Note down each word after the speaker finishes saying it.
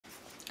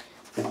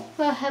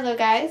Well, hello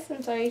guys.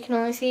 I'm sorry you can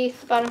only see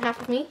the bottom half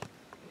of me.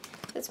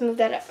 Let's move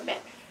that up a bit.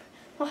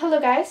 Well,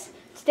 hello guys.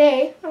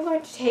 Today I'm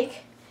going to take,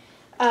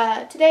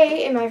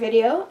 today in my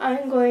video,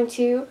 I'm going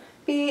to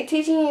be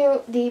teaching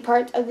you the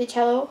parts of the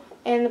cello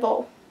and the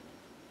bow.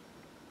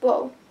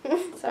 Whoa,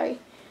 sorry.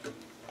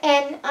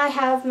 And I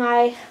have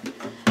my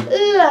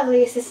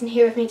lovely assistant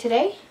here with me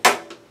today,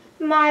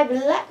 my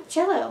black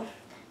cello.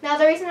 Now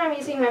the reason I'm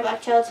using my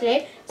black cello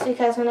today is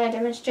because when I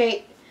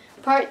demonstrate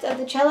parts of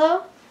the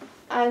cello,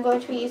 I'm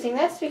going to be using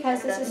this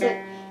because this is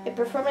a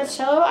performance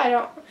cello. I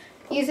don't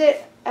use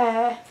it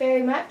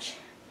very much.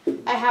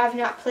 I have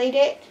not played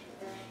it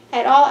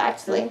at all,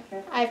 actually.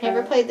 I've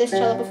never played this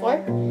cello before.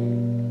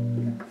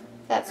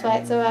 That's why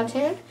it's so out of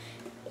tune.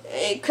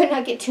 It could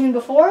not get tuned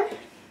before.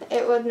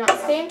 It would not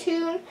stay in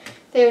tune.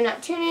 They would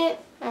not tune it.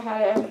 I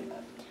had to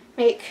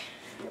make,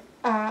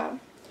 there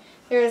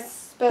was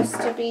supposed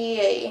to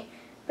be a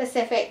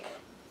specific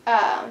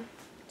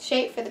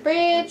shape for the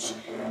bridge,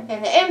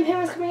 and the M pin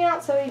was coming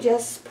out, so we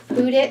just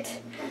glued it.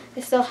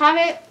 I still have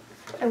it.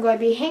 I'm going to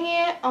be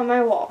hanging it on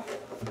my wall.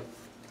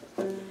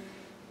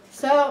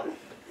 So,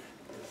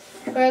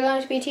 we're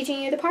going to be teaching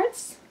you the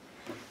parts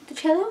of the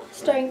cello,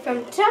 starting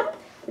from the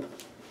top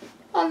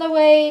all the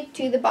way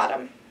to the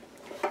bottom.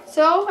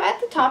 So,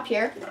 at the top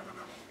here,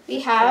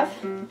 we have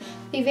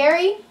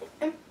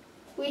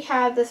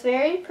this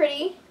very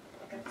pretty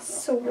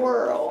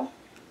swirl.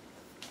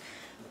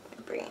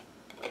 Bring it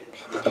down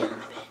a bit.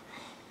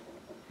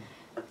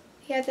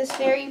 We have this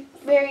very,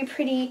 very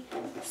pretty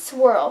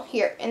swirl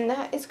here, and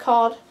that is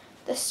called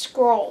the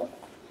scroll.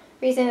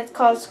 The reason it's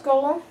called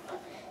scroll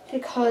is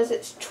because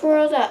it's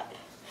twirled up.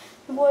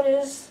 The wood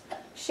is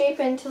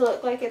shaped to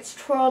look like it's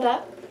twirled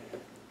up.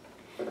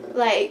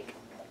 Like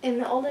in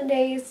the olden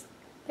days,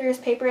 there was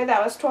paper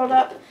that was twirled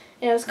up,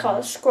 and it was called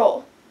a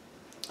scroll.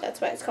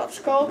 That's why it's called a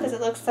scroll, because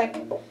it looks like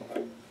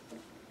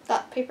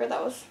that paper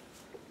that was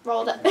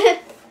rolled up.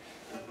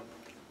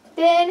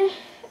 Then,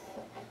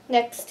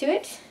 next to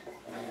it,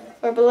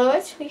 or below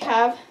it, we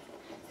have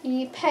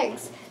the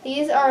pegs.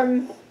 These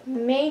are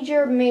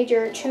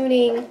major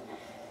tuning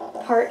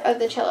part of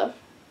the cello.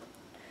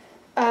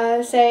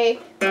 Say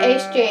A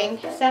string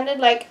sounded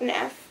like an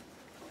F.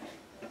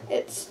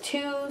 It's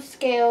 2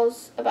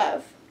 scales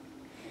above.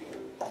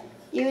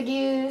 You would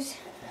use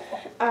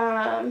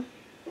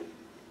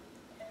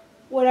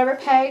whatever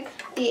peg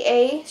the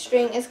A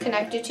string is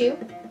connected to,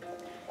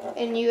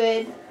 and you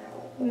would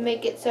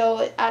make it so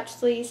it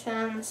actually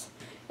sounds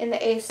in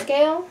the A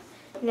scale,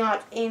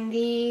 not in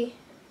the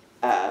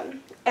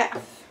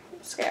F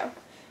scale.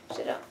 Which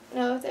I don't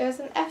know if there's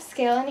an F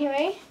scale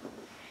anyway.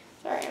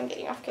 Sorry, I'm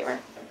getting off camera.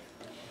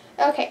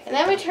 Okay, and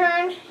then we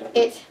turn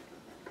it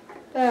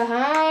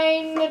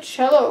behind the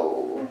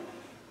cello.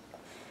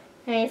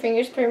 And your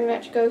fingers pretty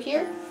much go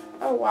here.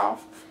 Oh wow.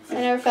 I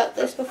never felt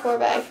this before,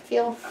 but I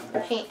feel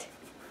paint.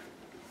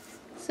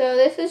 So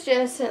this is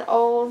just an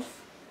old,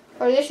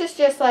 or this is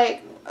just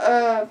like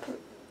a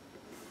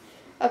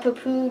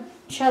poo-poo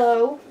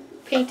cello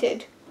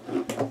painted.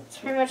 That's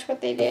pretty much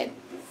what they did.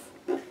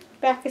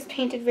 Back is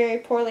painted very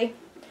poorly.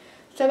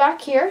 So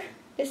back here,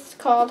 this is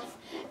called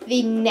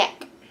the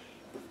neck.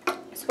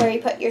 It's where you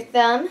put your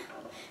thumb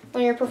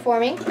when you're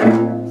performing.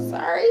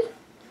 Sorry.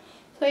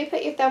 So you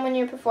put your thumb when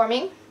you're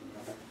performing.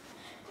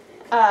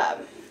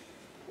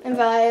 In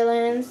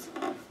violins,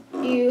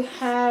 you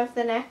have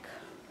the neck,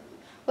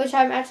 which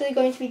I'm actually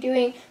going to be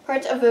doing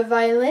parts of a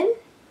violin,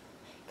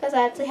 because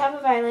I actually have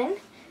a violin.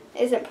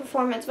 It isn't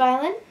performance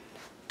violin.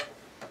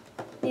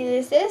 Neither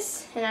is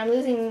this, and I'm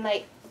losing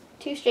like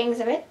 2 strings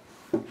of it,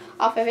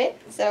 off of it,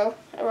 so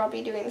I won't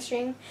be doing the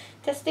string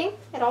testing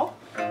at all.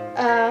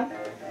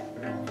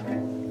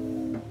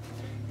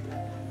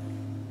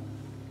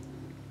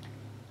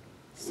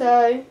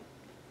 So,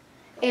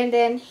 and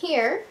then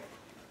here,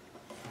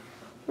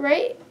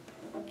 right,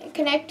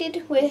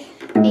 connected with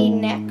the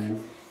neck,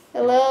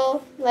 the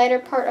little lighter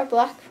part of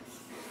black,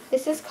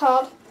 this is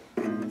called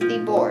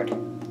the board,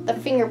 the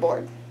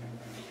fingerboard.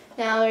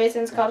 Now the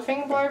reason it's called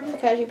fingerboard is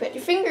because you put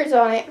your fingers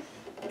on it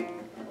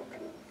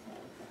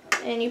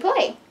and you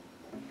play.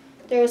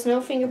 There is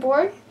no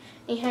fingerboard.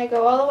 You had to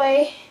go all the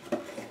way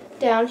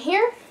down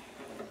here.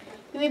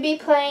 You would be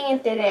playing in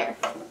thin air.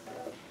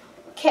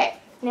 Okay,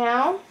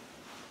 now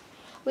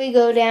we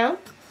go down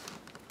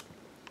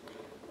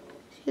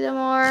to the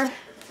more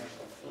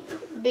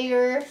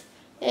bigger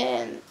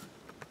and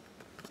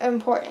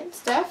important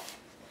stuff.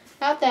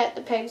 Not that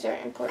the pegs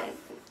aren't important,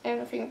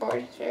 and the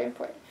fingerboard is very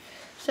important.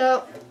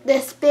 So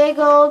this big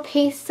old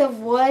piece of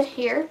wood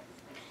here,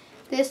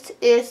 this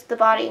is the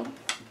body.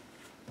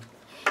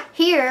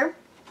 Here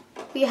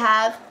we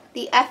have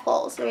the F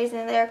holes. The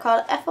reason they're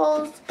called F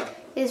holes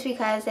is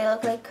because they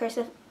look like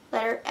cursive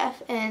letter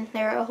F, and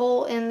they're a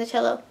hole in the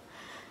cello.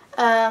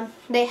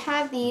 They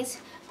have these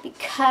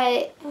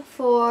cut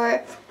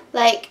for,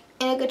 like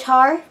in a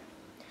guitar,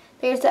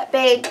 there's that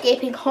big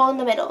gaping hole in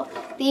the middle.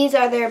 These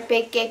are their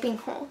big gaping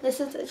hole.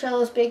 This is the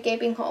cello's big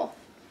gaping hole.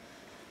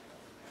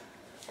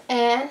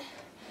 And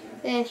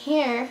then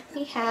here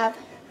we have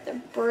the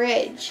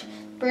bridge.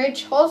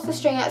 Bridge holds the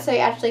string out so you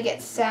actually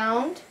get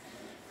sound,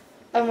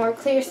 a more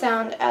clear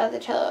sound out of the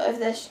cello. If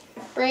this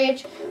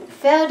bridge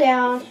fell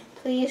down,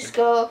 please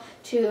go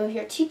to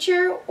your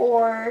teacher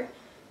or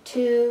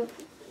to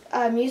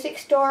a music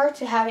store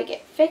to have it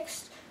get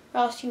fixed,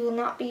 or else you will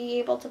not be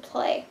able to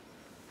play.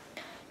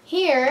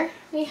 Here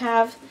we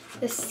have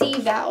the C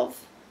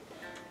valve.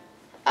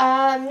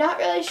 I'm not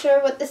really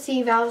sure what the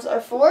C valves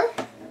are for.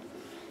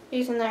 The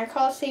reason they're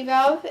called C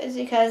valve is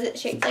because it's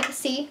shaped like a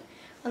C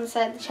on the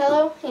side of the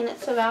cello, and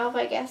it's a valve,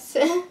 I guess.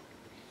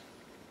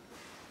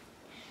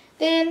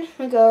 Then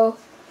we go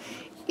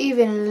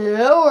even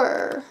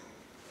lower.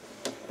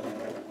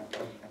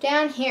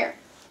 Down here,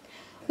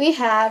 we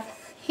have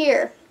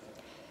here.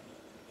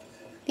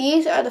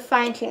 These are the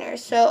fine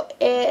tuners. So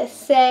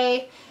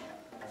say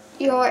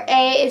your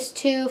A is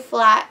too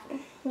flat,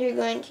 you're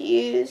going to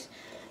use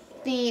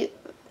the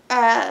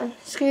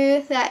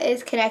screw that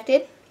is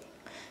connected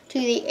to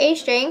the A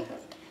string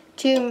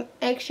to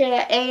make sure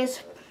that A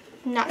is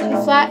not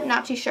too flat,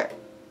 not too short.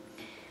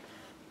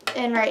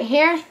 And right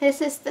here,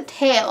 this is the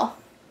tail.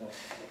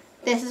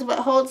 This is what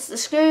holds the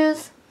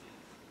screws,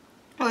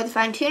 or the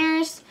fine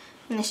tuners,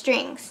 and the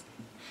strings.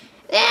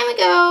 Then we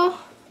go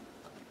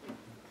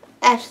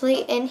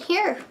actually in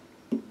here.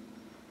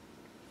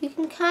 You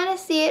can kind of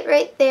see it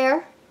right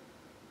there.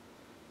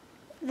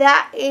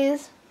 That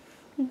is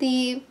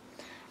the,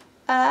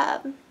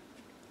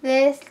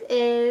 this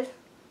is,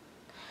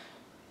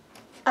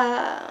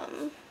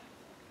 it's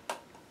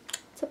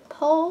a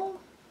pole.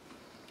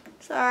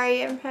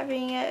 Sorry, I'm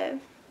having a,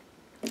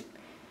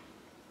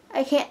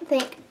 I can't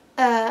think.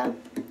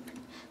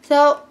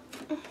 So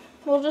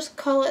we'll just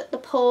call it the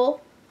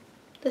pole,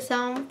 the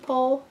sound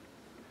pole.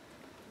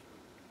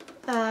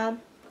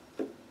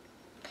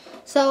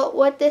 So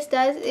what this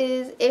does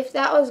is, if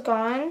that was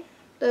gone,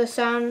 the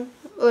sound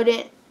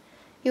wouldn't,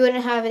 you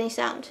wouldn't have any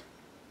sound.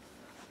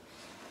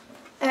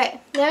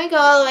 Alright, then we go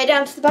all the way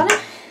down to the bottom.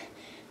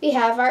 We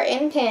have our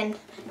end pin.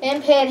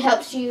 End pin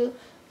helps you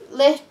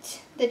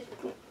lift the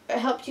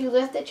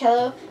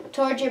cello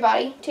towards your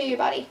body, to your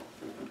body.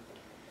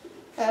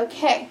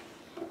 Okay,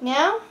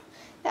 now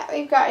that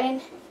we've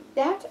gotten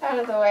that out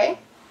of the way,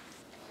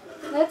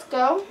 let's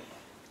go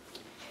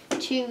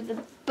to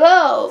the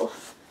bow.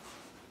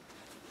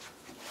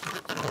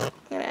 I'm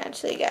gonna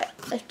actually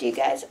lift you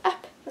guys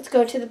up. Let's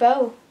go to the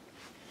bow.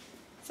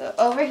 So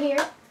over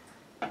here,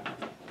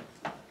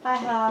 I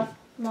have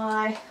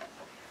my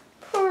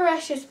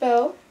precious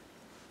bow.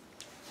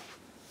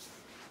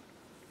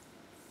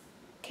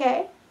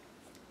 Okay.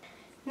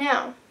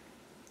 Now,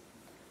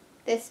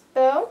 this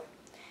bow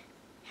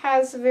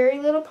has very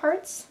little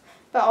parts,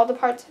 but all the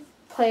parts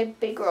play a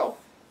big role.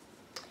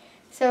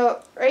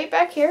 So right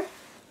back here,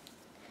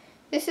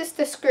 this is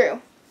the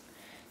screw.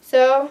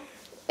 So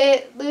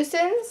it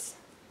loosens,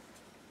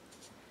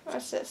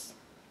 watch this,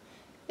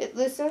 it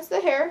loosens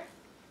the hair,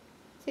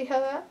 see how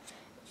that,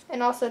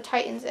 and also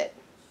tightens it.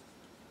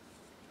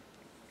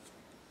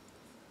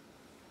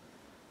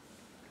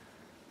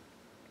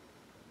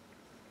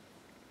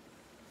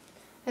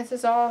 This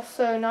is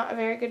also not a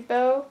very good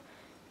bow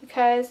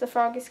because the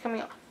frog is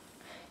coming off.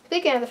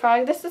 Speaking of the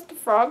frog, this is the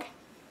frog.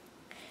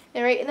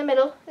 And right in the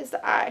middle is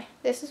the eye.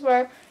 This is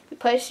where you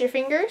place your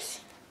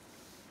fingers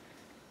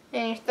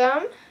and your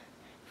thumb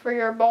for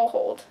your bow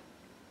hold.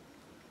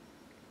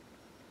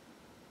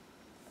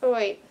 Oh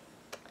wait,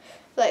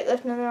 like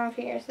lifting the wrong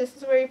fingers. This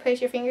is where you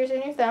place your fingers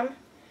and your thumb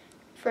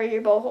for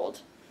your bow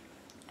hold.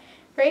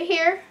 Right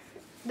here,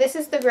 this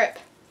is the grip.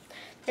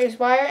 There's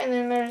wire and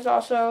then there's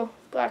also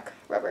black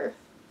rubber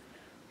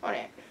on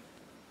it.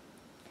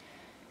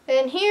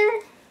 And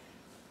here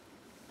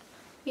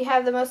you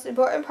have the most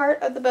important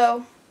part of the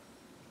bow.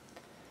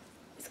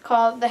 It's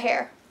called the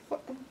hair.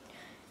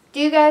 Do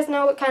you guys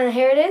know what kind of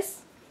hair it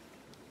is?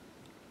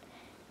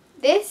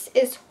 This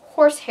is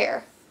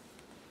horsehair.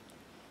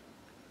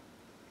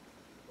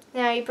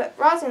 Now you put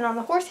rosin on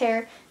the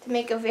horsehair to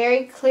make a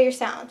very clear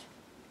sound.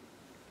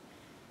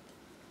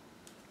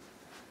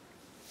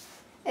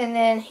 And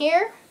then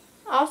here,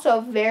 also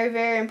a very,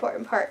 very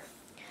important part.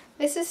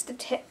 This is the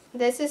tip.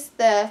 This is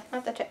the,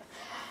 not the tip,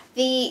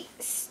 the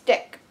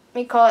stick.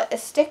 We call it a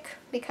stick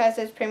because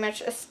it's pretty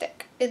much a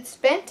stick. It's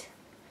bent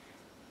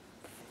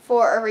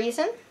for a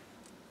reason.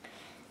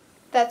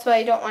 That's why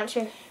you don't want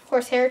your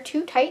horsehair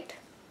too tight,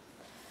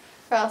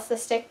 or else the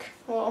stick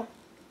will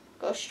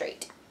go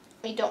straight.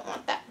 We don't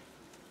want that.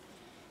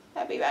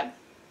 That'd be bad.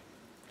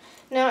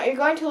 Now you're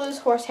going to lose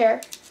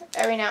horsehair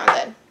every now and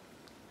then.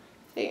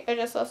 See, I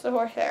just lost the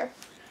horsehair.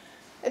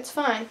 It's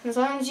fine as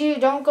long as you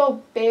don't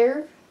go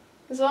bare.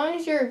 As long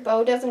as your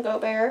bow doesn't go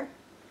bare,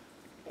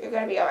 you're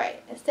gonna be alright.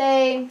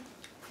 Say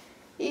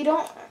you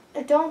don't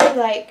be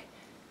like,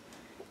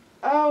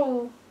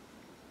 oh,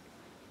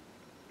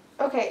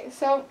 okay.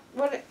 So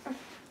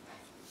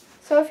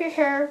if your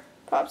hair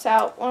pops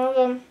out, one of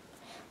them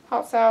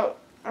pops out.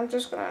 I'm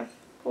just gonna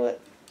pull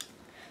it.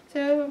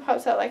 So it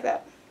pops out like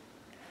that.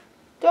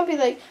 Don't be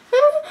like,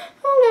 oh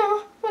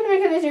no, what am I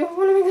gonna do?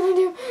 What am I gonna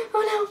do?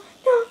 Oh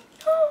no, no,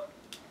 no.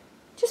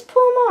 Just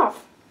pull them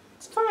off.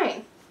 It's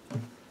fine.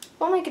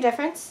 won't make a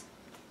difference.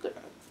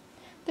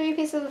 3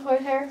 pieces of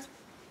horsehair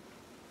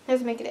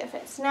doesn't make a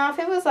difference. Now if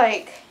it was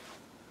like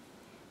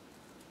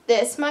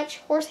this much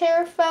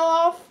horsehair fell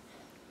off,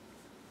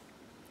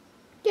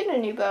 get a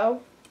new bow.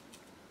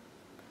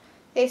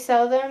 They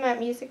sell them at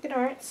Music and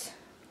Arts.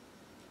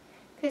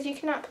 Because you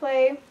cannot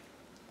play,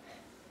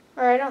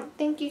 or I don't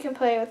think you can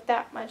play with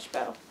that much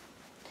bow.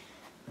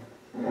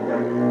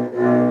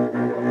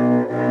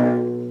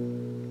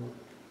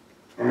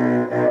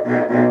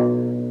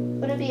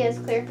 Wouldn't be as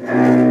clear.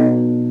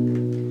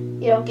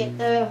 You don't get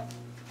the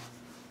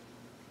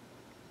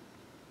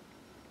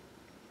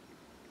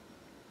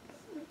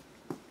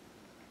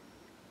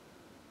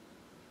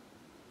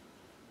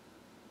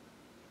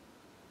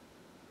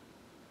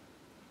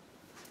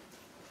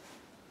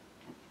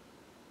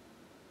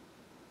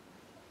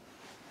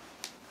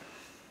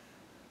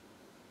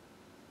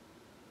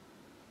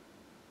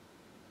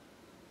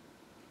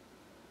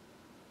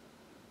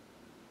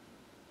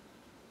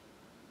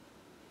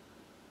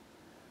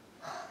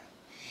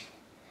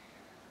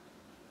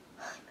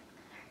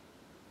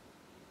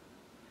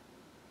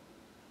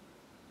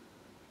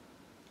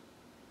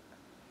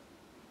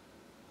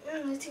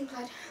I'm losing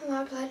blood, a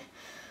lot of blood.